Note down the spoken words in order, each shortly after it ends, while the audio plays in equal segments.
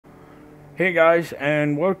Hey guys,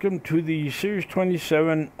 and welcome to the Series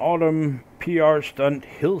 27 Autumn PR Stunt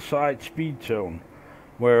Hillside Speed Zone,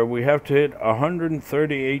 where we have to hit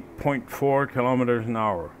 138.4 kilometers an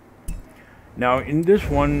hour. Now, in this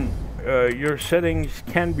one, your settings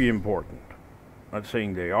can be important. Not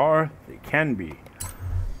saying they are, they can be.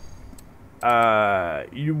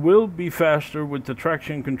 You will be faster with the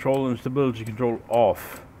traction control and stability control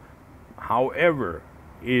off. However,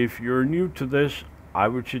 if you're new to this, I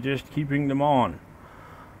would suggest keeping them on.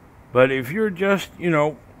 But if you're just,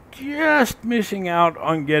 just missing out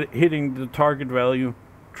on hitting the target value,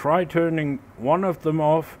 try turning one of them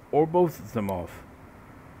off or both of them off,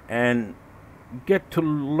 and get to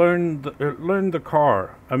learn the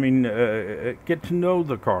car. Get to know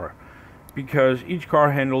the car, because each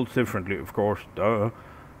car handles differently, of course. Duh.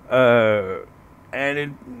 And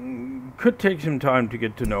it could take some time to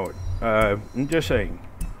get to know it. I'm just saying.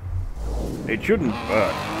 It shouldn't,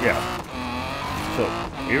 but yeah. So,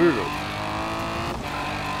 here we go.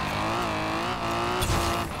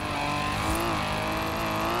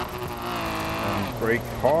 And brake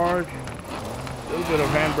hard. A little bit of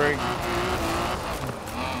handbrake.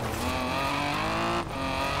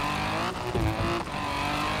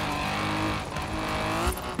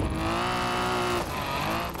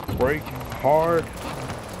 Brake hard. A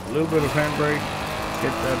little bit of handbrake.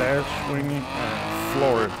 Get that ass swinging and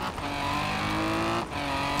floor it.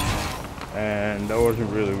 And that wasn't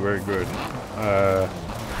really very good.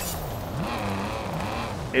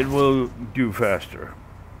 It will do faster,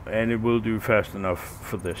 and it will do fast enough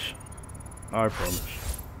for this, I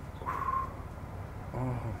promise.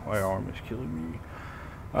 Oh, my arm is killing me.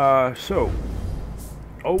 Oh,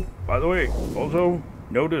 by the way, also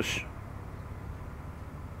notice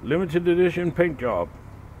limited edition paint job.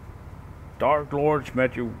 Dark Lord's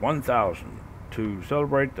Magic 1000 to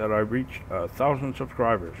celebrate that I reached 1,000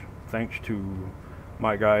 subscribers. Thanks to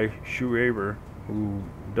my guy, Shu Aber, who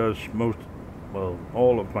does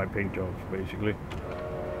all of my paint jobs, basically.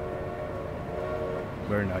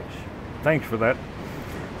 Very nice. Thanks for that.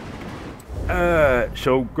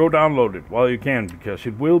 So go download it while you can, because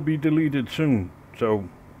it will be deleted soon. So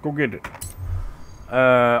go get it.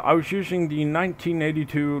 I was using the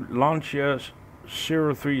 1982 Lancia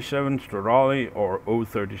 037 Stradale, or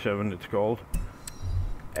 037 it's called.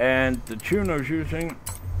 And the tune I was using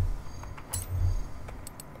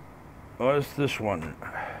was this one.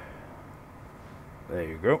 There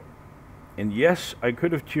you go. And yes, I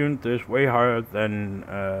could have tuned this way higher than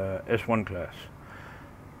S1 class.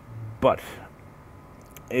 But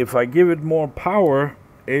if I give it more power,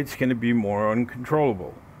 it's going to be more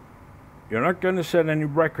uncontrollable. You're not going to set any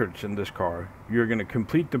records in this car. You're going to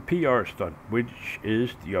complete the PR stunt, which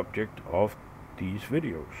is the object of these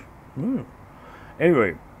videos.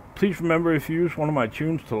 Anyway, please remember, if you use one of my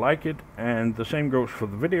tunes, to like it, and the same goes for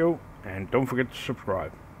the video. And don't forget to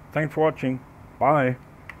subscribe. Thanks for watching. Bye.